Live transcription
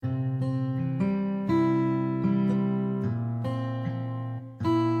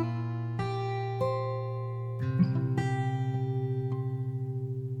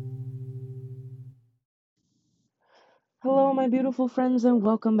my beautiful friends, and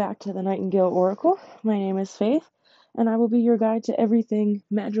welcome back to the Nightingale Oracle. My name is Faith, and I will be your guide to everything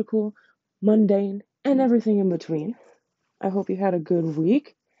magical, mundane, and everything in between. I hope you had a good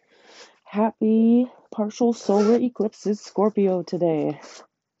week. Happy partial solar eclipses, Scorpio, today.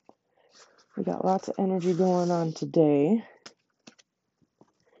 We got lots of energy going on today.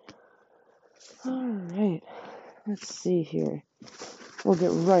 Alright, let's see here. We'll get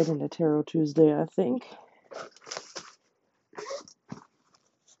right into Tarot Tuesday, I think.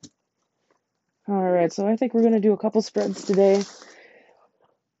 Alright, so I think we're going to do a couple spreads today.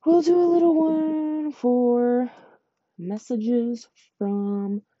 We'll do a little one for messages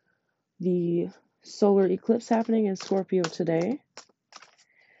from the solar eclipse happening in Scorpio today.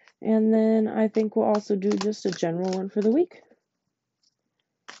 And then I think we'll also do just a general one for the week.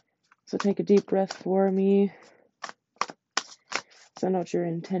 So take a deep breath for me. Send out your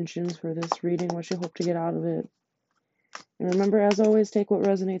intentions for this reading, what you hope to get out of it. And remember, as always, take what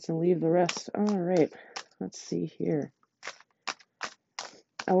resonates and leave the rest. Alright, let's see here.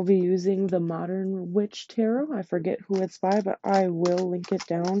 I will be using the Modern Witch Tarot. I forget who it's by, but I will link it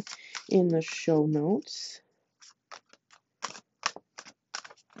down in the show notes.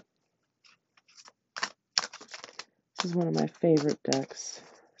 This is one of my favorite decks.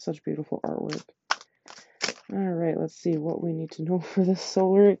 Such beautiful artwork. Alright, let's see what we need to know for this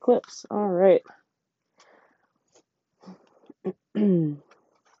solar eclipse. Alright. So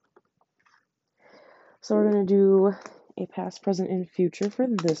we're going to do a past, present, and future for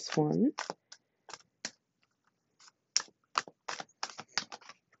this one.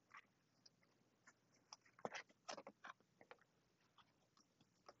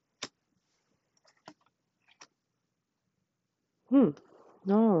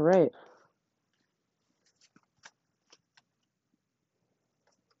 Alright.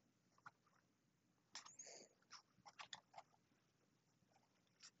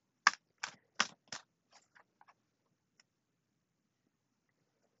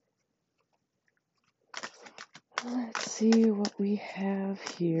 Let's see what we have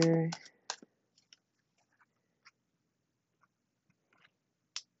here.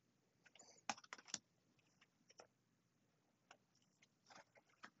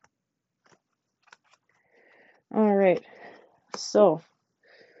 Alright, so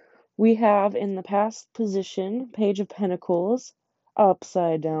we have in the past position, Page of Pentacles,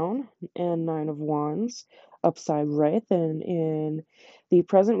 upside down, and Nine of Wands, upside right. Then in the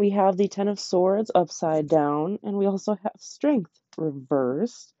present, we have the Ten of Swords, upside down, and we also have Strength,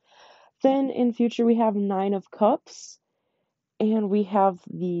 reversed. Then in future, we have Nine of Cups, and we have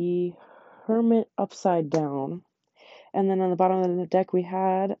the Hermit, upside down. And then on the bottom of the deck, we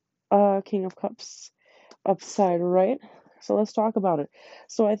had King of Cups, upside right. So let's talk about it.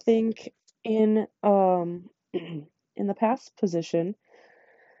 So I think in in the past position,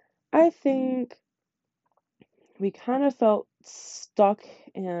 I think we kind of felt stuck,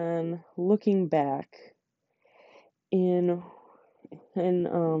 and looking back in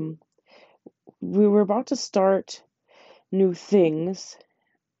we were about to start new things,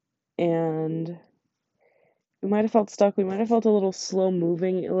 and we might have felt stuck. We might have felt a little slow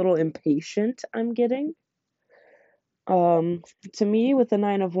moving, a little impatient, I'm getting. To me, with the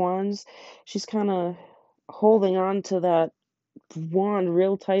Nine of Wands, she's kind of holding on to that wand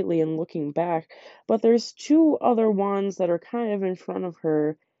real tightly and looking back. But there's two other wands that are kind of in front of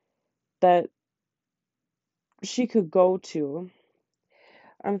her that she could go to.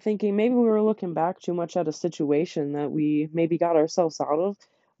 I'm thinking maybe we were looking back too much at a situation that we maybe got ourselves out of,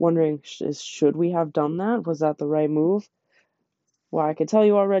 wondering, should we have done that? Was that the right move? Well, I can tell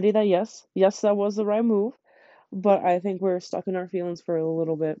you already that yes, that was the right move. But I think we're stuck in our feelings for a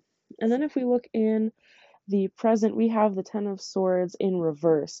little bit. And then if we look in the present, we have the Ten of Swords in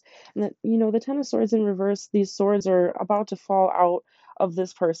reverse. And that, the Ten of Swords in reverse, these swords are about to fall out of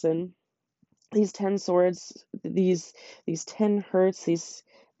this person. These 10 swords, these 10 hurts,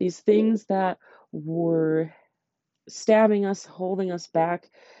 these things that were stabbing us, holding us back,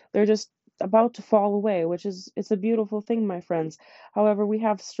 they're just about to fall away, it's a beautiful thing, my friends. However, we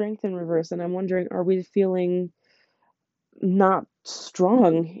have Strength in reverse, and I'm wondering, are we feeling not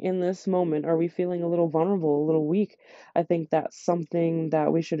strong in this moment? Are we feeling a little vulnerable, a little weak? I think that's something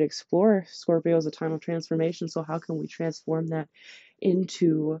that we should explore. Scorpio is a time of transformation, so how can we transform that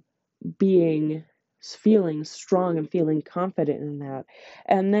into feeling strong and feeling confident in that?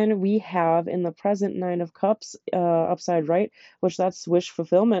 And then we have in the present Nine of Cups, upside right, which that's wish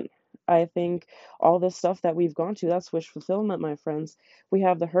fulfillment. I think all this stuff that we've gone to, that's wish fulfillment, my friends. We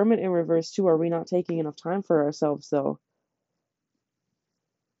have the Hermit in reverse too. Are we not taking enough time for ourselves, though?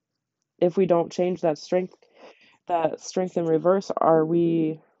 If we don't change that strength that strength in reverse,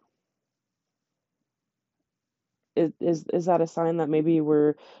 is that a sign that maybe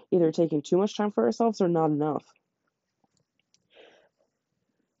we're either taking too much time for ourselves or not enough?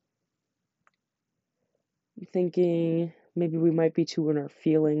 I'm thinking maybe we might be too in our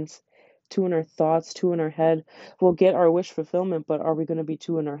feelings, too in our thoughts, too in our head. We'll get our wish fulfillment, but are we going to be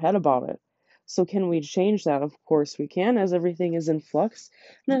too in our head about it? So can we change that? Of course we can, as everything is in flux.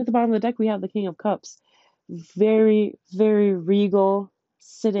 And then at the bottom of the deck, we have the King of Cups. Very, very regal,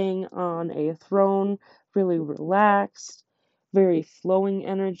 sitting on a throne, really relaxed, very flowing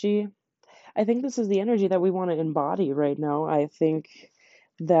energy. I think this is the energy that we want to embody right now. I think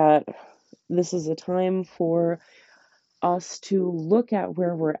that this is a time for us to look at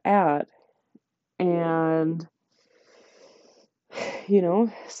where we're at and,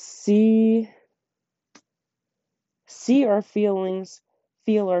 see our feelings,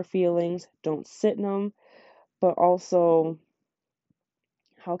 feel our feelings, don't sit in them, but also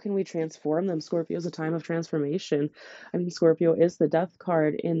how can we transform them? Scorpio is a time of transformation. I mean, Scorpio is the death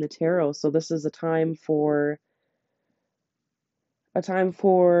card in the tarot, so this is a time for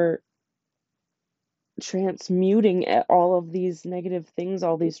transmuting all of these negative things,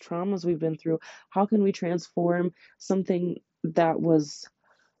 all these traumas we've been through. How can we transform something that was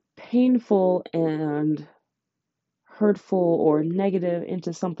painful and hurtful or negative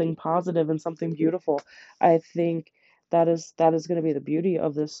into something positive and something beautiful? I think that is going to be the beauty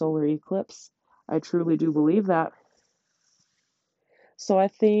of this solar eclipse. I truly do believe that. So I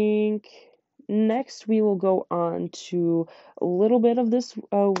think next we will go on to a little bit of this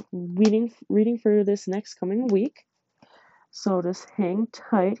reading for this next coming week. So just hang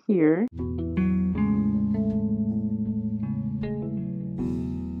tight here.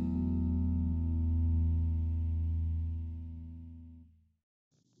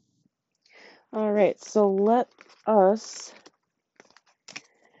 All right, so let us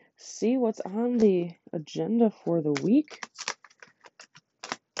see what's on the agenda for the week.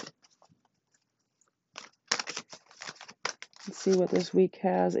 Let's see what this week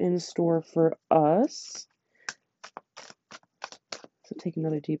has in store for us. So take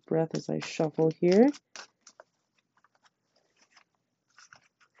another deep breath as I shuffle here.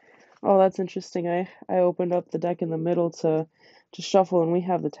 Oh, that's interesting. I opened up the deck in the middle to shuffle, and we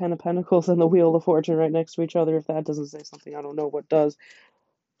have the Ten of Pentacles and the Wheel of Fortune right next to each other. If that doesn't say something, I don't know what does.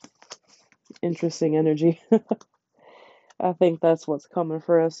 Interesting energy. I think that's what's coming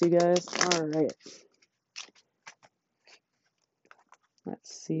for us, you guys. All right.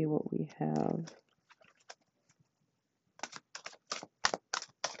 Let's see what we have.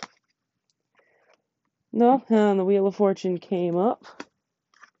 No, and the Wheel of Fortune came up,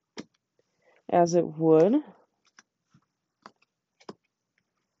 as it would.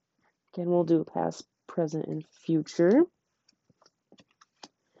 Again, we'll do past, present, and future.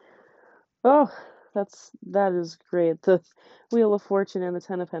 Oh, that is great. The Wheel of Fortune and the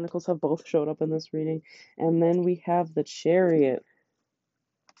Ten of Pentacles have both showed up in this reading. And then we have the Chariot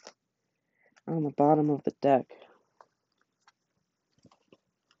on the bottom of the deck.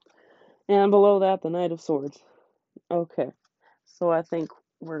 And below that, the Knight of Swords. Okay, so I think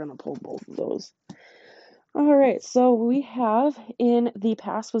we're going to pull both of those. All right, so we have in the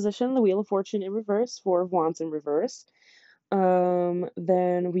past position the Wheel of Fortune in reverse, Four of Wands in reverse.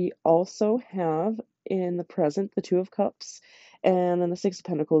 Then we also have in the present the Two of Cups, and then the Six of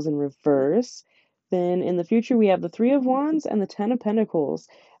Pentacles in reverse. Then in the future we have the Three of Wands and the Ten of Pentacles,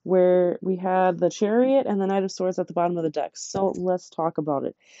 where we had the Chariot and the Knight of Swords at the bottom of the deck. So let's talk about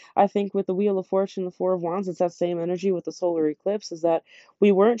it. I think with the Wheel of Fortune, the Four of Wands, it's that same energy with the solar eclipse, is that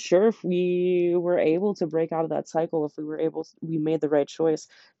we weren't sure if we were able to break out of that cycle, if we made the right choice.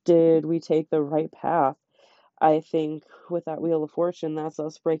 Did we take the right path? I think with that Wheel of Fortune, that's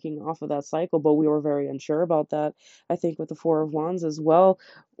us breaking off of that cycle, but we were very unsure about that. I think with the Four of Wands as well,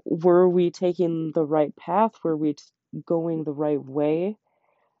 were we taking the right path? Were we going the right way?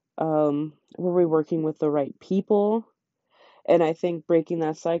 Were we working with the right people? And I think breaking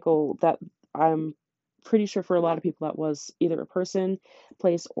that cycle, that I'm pretty sure for a lot of people that was either a person,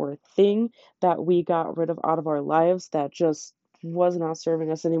 place, or thing that we got rid of out of our lives that just was not serving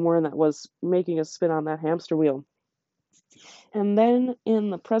us anymore and that was making us spin on that hamster wheel. And then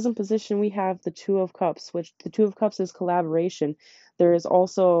in the present position, we have the Two of Cups, which the Two of Cups is collaboration. There is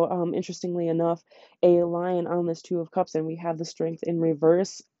also, interestingly enough, a lion on this Two of Cups, and we have the Strength in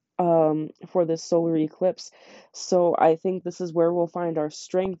reverse for this solar eclipse. So I think this is where we'll find our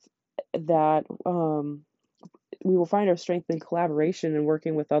strength, that we will find our strength in collaboration and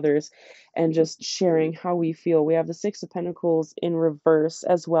working with others and just sharing how we feel. We have the Six of Pentacles in reverse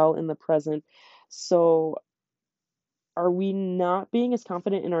as well in the present. So are we not being as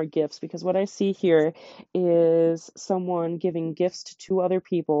confident in our gifts? Because what I see here is someone giving gifts to two other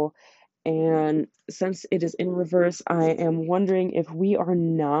people, and since it is in reverse, I am wondering if we are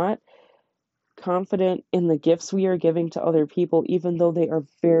not confident in the gifts we are giving to other people, even though they're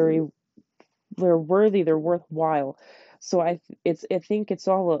worthy, they're worthwhile. So I think it's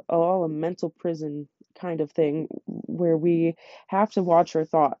all a mental prison kind of thing where we have to watch our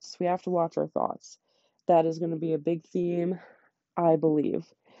thoughts. We have to watch our thoughts. That is going to be a big theme, I believe.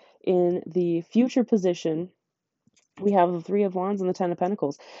 In the future position, we have the Three of Wands and the Ten of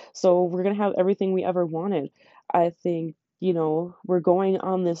Pentacles. So we're going to have everything we ever wanted. I think, we're going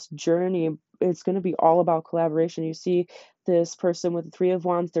on this journey. It's going to be all about collaboration. You see this person with the Three of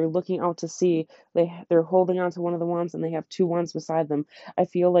Wands, they're looking out to sea. They're holding on to one of the wands and they have two wands beside them. I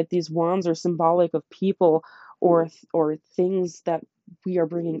feel like these wands are symbolic of people or things that we are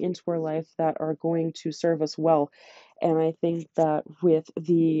bringing into our life that are going to serve us well. And I think that with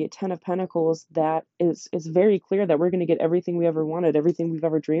the Ten of Pentacles, that is it's very clear that we're going to get everything we ever wanted, everything we've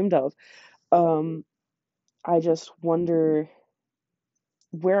ever dreamed of. Um, I just wonder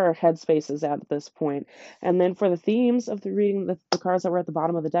where our headspace is at this point. And then for the themes of the reading, the cards that were at the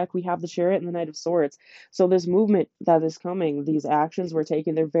bottom of the deck, we have the Chariot and the Knight of Swords. So this movement that is coming, these actions we're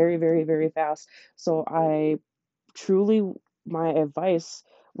taking, they're very, very, very fast. So I truly, my advice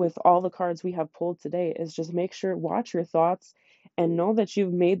with all the cards we have pulled today is just make sure, watch your thoughts and know that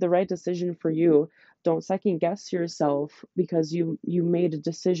you've made the right decision for you. Don't second guess yourself because you made a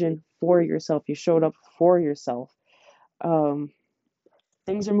decision for yourself. You showed up for yourself. Um,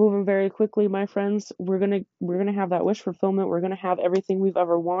 Things are moving very quickly, my friends. We're gonna have that wish fulfillment. We're gonna have everything we've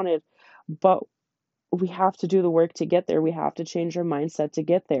ever wanted, but we have to do the work to get there. We have to change our mindset to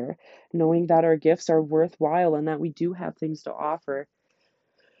get there, knowing that our gifts are worthwhile and that we do have things to offer.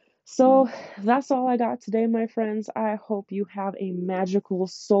 So that's all I got today, my friends. I hope you have a magical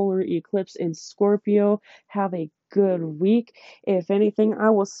solar eclipse in Scorpio. Have a good week. If anything,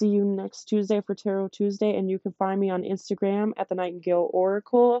 I will see you next Tuesday for Tarot Tuesday, and you can find me on Instagram at the Nightingale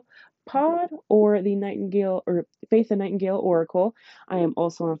Oracle Pod or the Nightingale or Faith and Nightingale Oracle. I am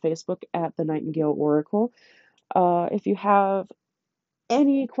also on Facebook at the Nightingale Oracle. If you have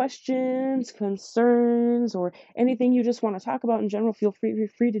any questions, concerns, or anything you just want to talk about in general, feel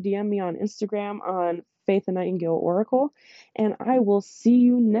free to DM me on Instagram on Faith and Nightingale Oracle. And I will see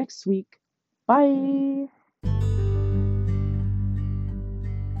you next week. Bye.